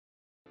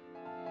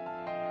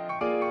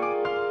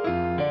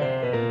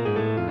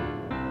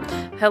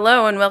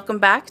Hello and welcome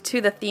back to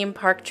the Theme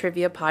Park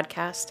Trivia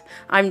Podcast.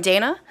 I'm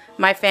Dana.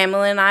 My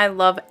family and I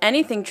love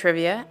anything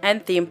trivia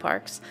and theme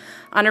parks.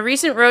 On a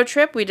recent road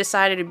trip, we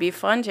decided it'd be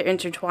fun to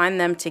intertwine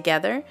them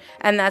together,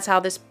 and that's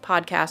how this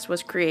podcast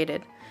was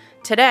created.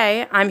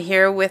 Today, I'm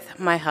here with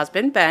my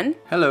husband, Ben.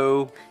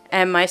 Hello.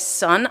 And my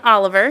son,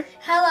 Oliver.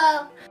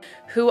 Hello.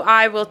 Who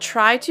I will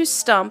try to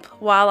stump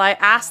while I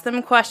ask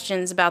them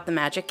questions about the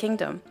Magic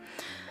Kingdom.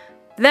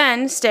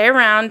 Then, stay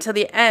around till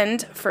the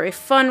end for a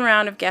fun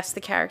round of Guess the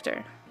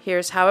Character.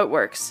 Here's how it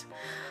works.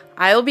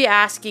 I'll be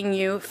asking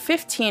you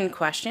 15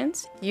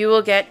 questions. You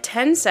will get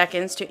 10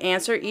 seconds to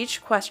answer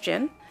each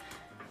question,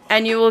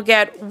 and you will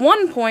get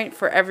 1 point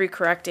for every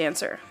correct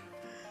answer.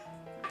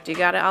 Do you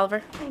got it,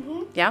 Oliver?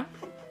 Mm-hmm. Yeah?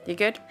 You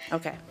good?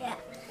 Okay. Yeah.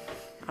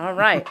 All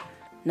right.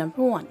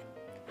 Number 1.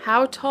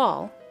 How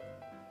tall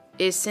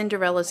is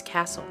Cinderella's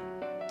castle?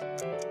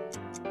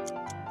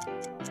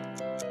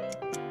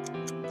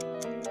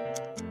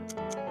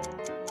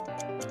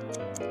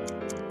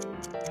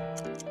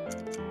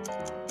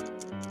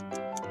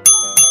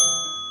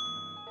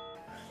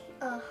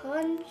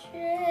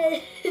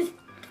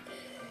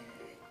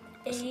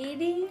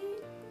 $187.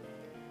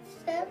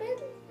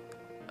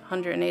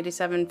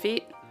 187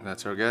 feet?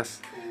 That's our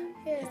guess.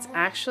 Yeah. It's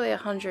actually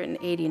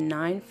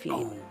 189 feet.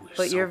 Oh,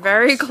 but so you're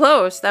very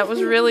close. That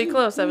was really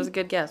close. That was a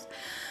good guess.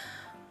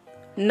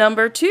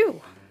 Number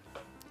 2.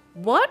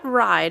 What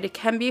ride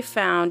can be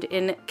found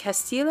in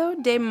Castillo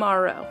de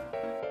Maro?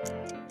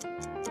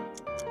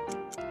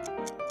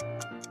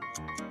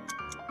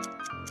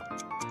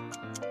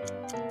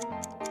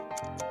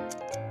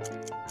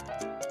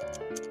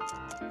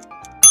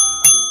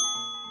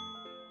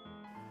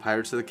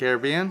 Pirates of the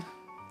Caribbean?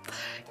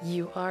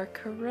 You are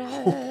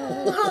correct.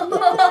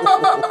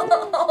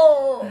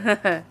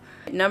 Oh.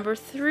 Number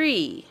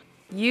 3.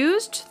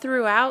 Used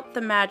throughout the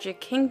Magic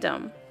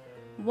Kingdom,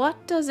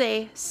 what does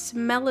a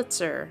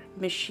Smellitzer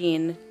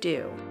machine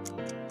do?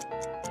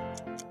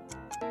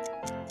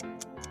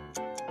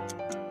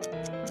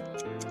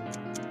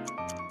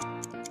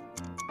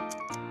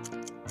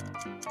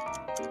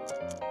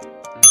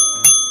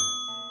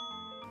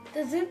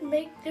 Does it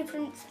make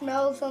different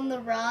smells on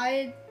the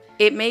ride?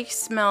 It makes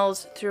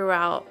smells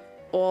throughout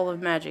all of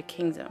Magic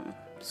Kingdom.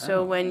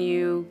 So when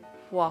you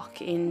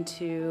walk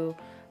into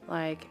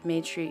like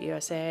Main Street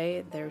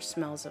USA, there's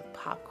smells of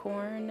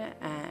popcorn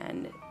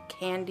and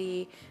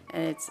candy,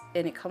 and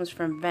it comes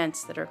from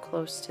vents that are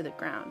close to the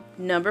ground.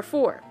 Number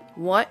 4.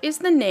 What is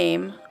the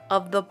name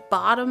of the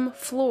bottom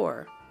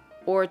floor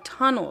or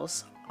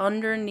tunnels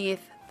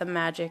underneath the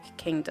Magic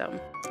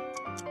Kingdom?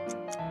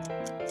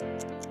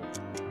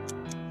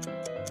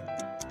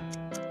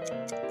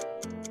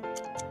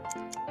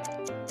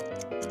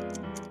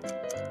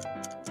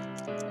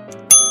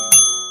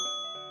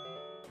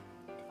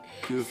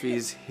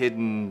 Goofy's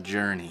Hidden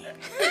Journey.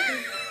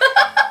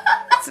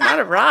 It's not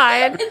a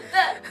ride.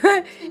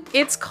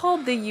 It's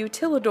called the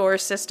Utilidor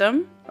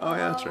system. Oh,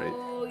 yeah, that's right.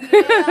 Oh,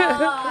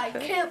 yeah. I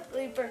can't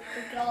believe I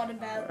forgot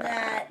about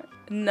that.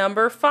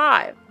 Number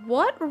 5.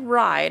 What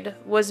ride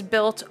was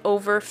built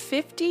over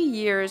 50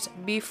 years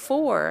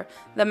before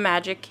the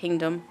Magic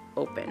Kingdom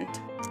opened?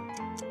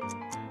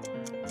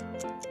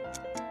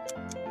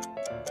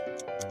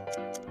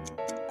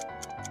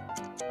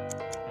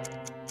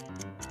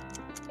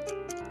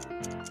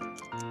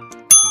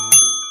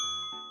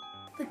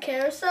 The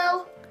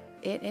carousel?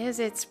 It is.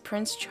 It's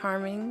Prince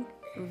Charming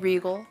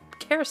Regal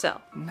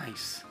Carousel.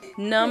 Nice.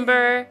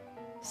 Number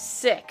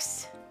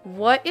 6.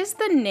 What is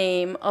the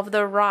name of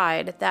the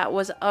ride that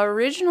was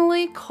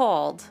originally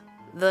called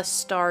the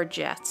Star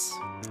Jets?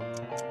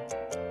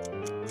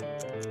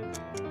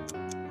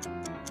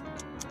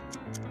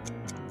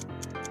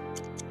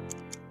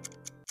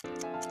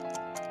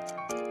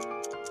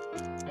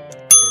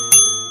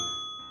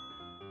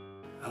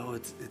 Oh,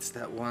 it's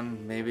that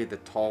one, maybe the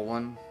tall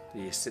one.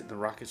 You sit in the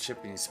rocket ship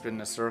and you spin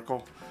in a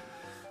circle.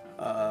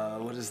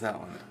 What is that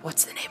one?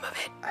 What's the name of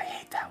it? I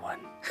hate that one.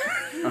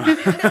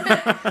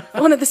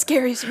 One of the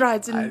scariest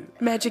rides in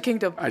Magic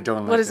Kingdom. I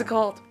don't like What is that it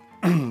called?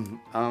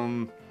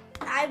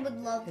 I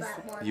would love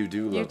that one. You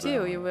do love You that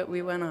do. one.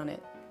 We went on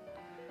it.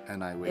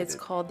 And I waited. It's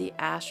called the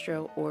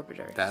Astro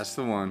Orbiter. That's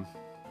the one.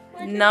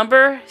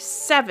 Number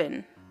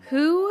 7.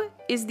 Who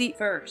is the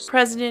first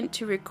president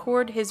to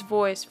record his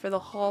voice for the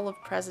Hall of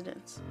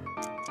Presidents?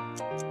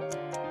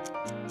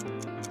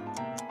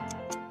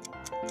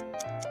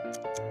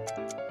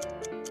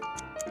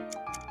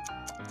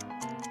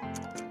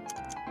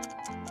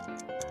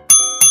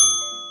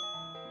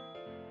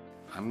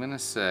 I'm going to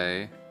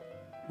say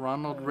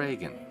Ronald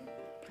Reagan.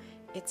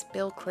 It's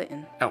Bill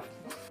Clinton. Oh.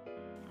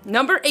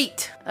 Number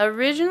 8.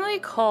 Originally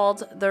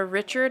called the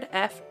Richard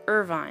F.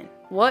 Irvine,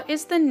 what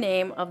is the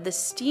name of the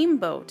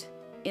steamboat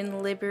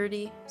in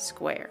Liberty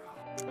Square?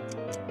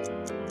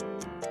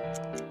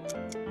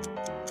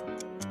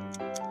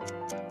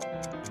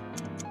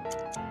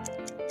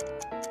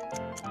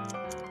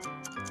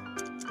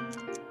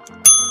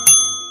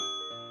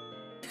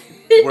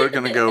 We're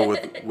going to go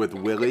with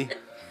Willie.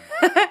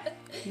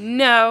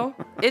 No,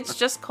 it's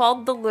just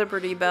called the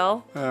Liberty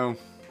Bell. Oh.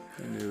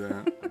 I knew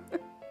that.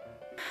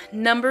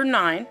 Number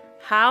 9.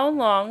 How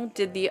long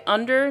did the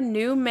Under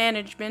New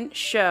Management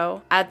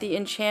show at the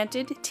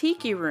Enchanted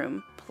Tiki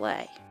Room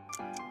play?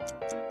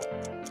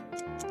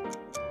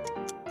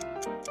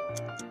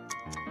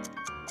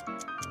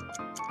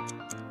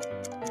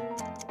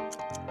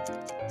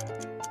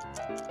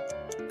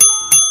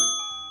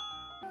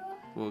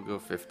 We'll go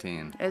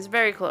 15. It's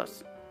very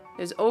close.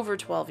 It was over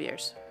 12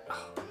 years.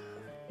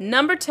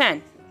 Number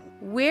 10.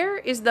 Where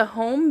is the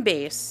home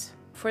base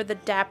for the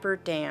Dapper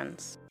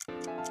Dans?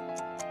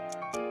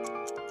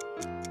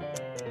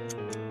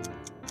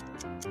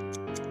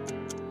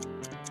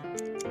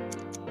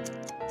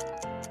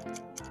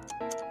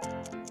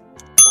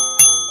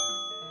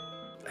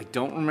 I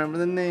don't remember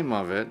the name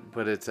of it,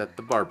 but it's at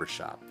the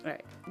barbershop. All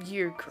right,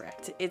 you're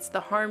correct. It's the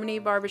Harmony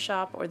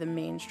Barbershop or the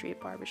Main Street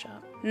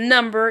Barbershop.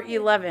 Number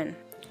 11.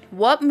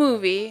 What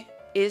movie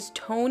is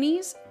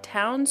Tony's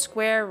Town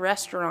Square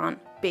Restaurant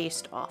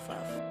based off of?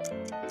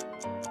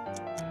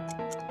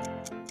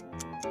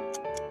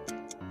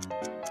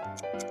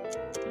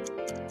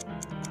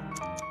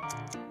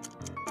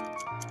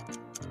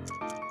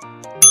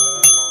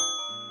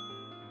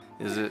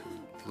 Is it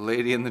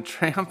Lady and the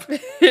Tramp?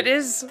 It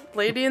is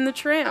Lady and the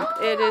Tramp.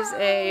 It is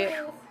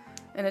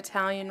an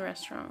Italian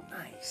restaurant.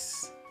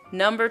 Nice.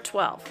 Number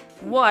 12.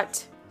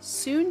 What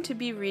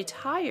soon-to-be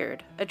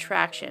retired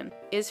attraction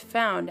is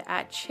found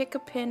at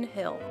Chickapin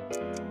Hill?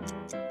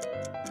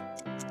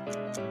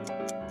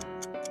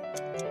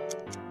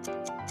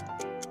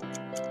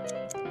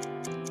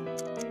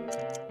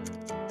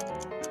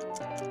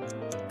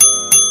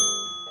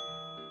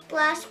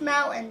 Splash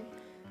Mountain.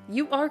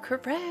 You are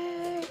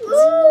correct.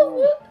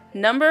 Woo!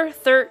 Number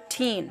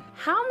 13.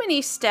 How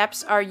many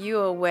steps are you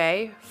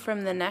away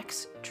from the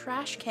next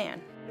trash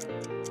can?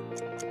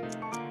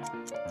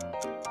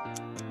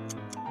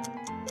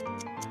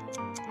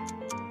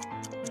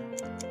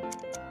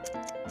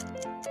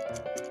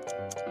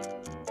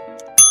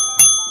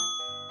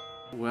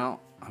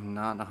 Well, I'm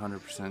not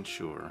 100%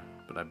 sure,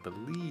 but I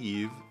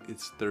believe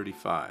it's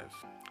 35.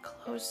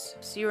 Close.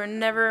 So you are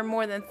never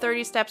more than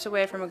 30 steps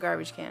away from a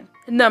garbage can.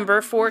 Number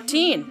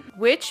 14.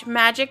 Which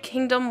Magic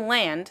Kingdom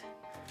land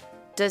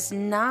does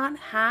not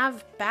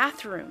have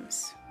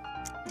bathrooms?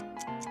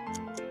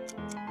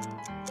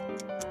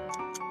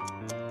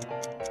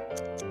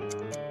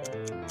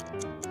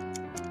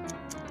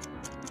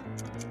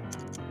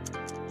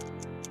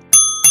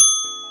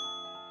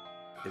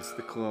 It's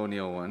the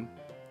colonial one.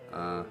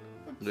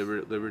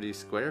 Liberty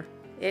Square?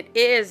 It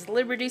is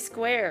Liberty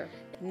Square.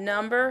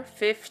 Number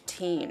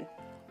 15.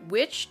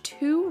 Which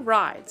two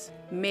rides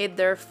made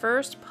their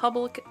first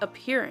public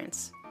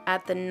appearance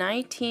at the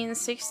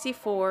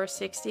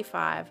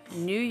 1964-65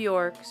 New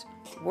York's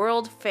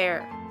World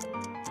Fair?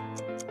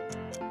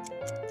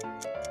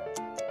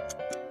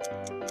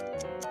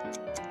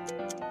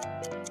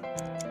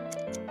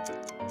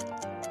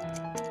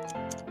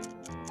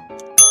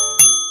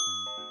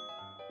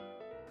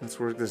 Let's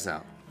work this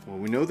out. Well,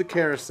 we know the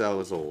carousel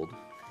is old,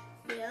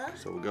 Yeah.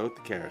 so we'll go with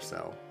the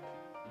carousel.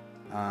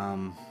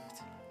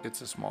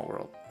 It's a small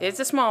world. It's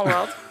a small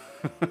world.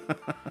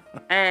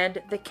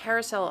 And the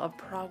Carousel of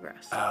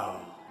Progress. Oh.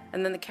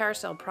 And then the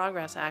Carousel of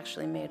Progress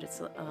actually made its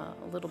a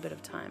little bit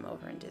of time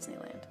over in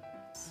Disneyland.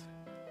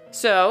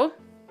 So,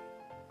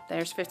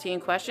 there's 15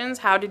 questions.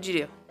 How did you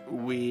do?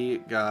 We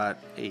got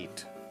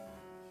 8.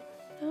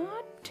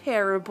 Not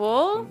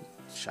terrible.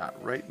 Shot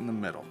right in the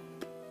middle.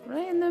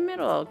 Right in the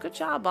middle. Good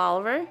job,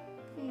 Oliver.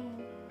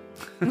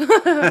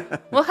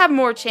 We'll have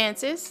more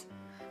chances.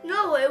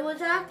 No, it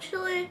was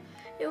actually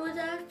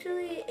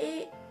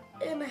 8.5.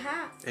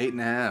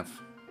 8.5.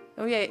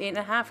 Oh yeah,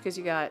 8.5 because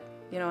you got,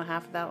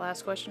 half of that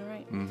last question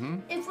right. Mm-hmm.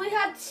 If we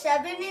had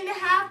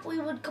 7.5, we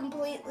would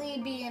completely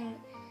be in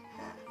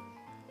half.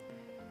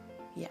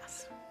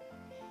 Yes.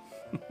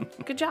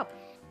 Good job.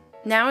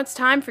 Now it's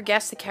time for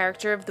Guess the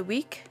Character of the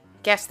Week.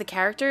 Guess the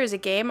Character is a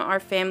game our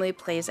family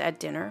plays at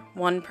dinner.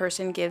 One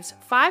person gives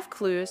 5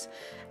 clues,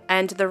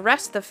 and the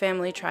rest of the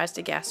family tries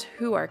to guess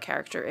who our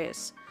character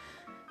is.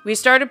 We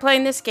started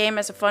playing this game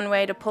as a fun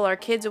way to pull our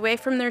kids away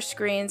from their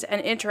screens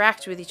and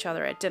interact with each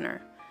other at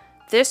dinner.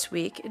 This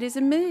week, it is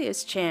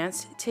Amelia's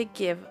chance to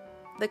give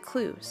the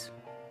clues.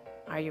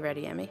 Are you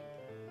ready, Emmy?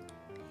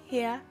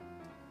 Yeah.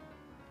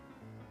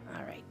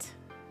 All right.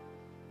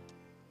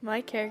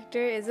 My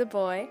character is a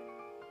boy.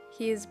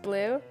 He is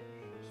blue.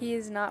 He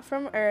is not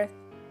from Earth.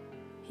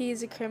 He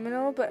is a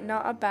criminal, but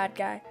not a bad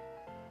guy.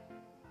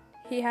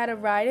 He had a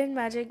ride in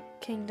Magic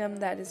Kingdom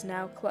that is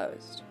now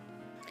closed.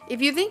 If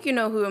you think you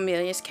know who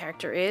Amelia's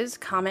character is,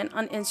 comment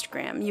on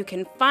Instagram. You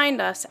can find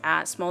us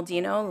at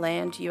Smaldino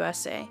Land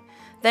USA.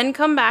 Then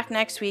come back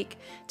next week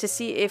to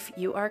see if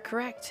you are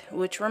correct.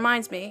 Which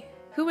reminds me,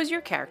 who was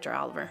your character,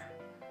 Oliver?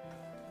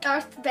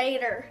 Darth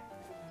Vader.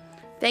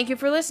 Thank you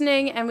for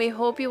listening, and we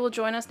hope you will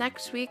join us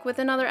next week with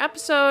another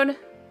episode.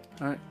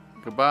 All right.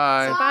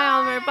 Goodbye. Bye,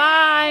 Oliver.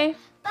 Bye.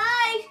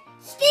 Bye.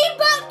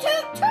 Steamboat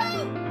toot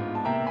toot.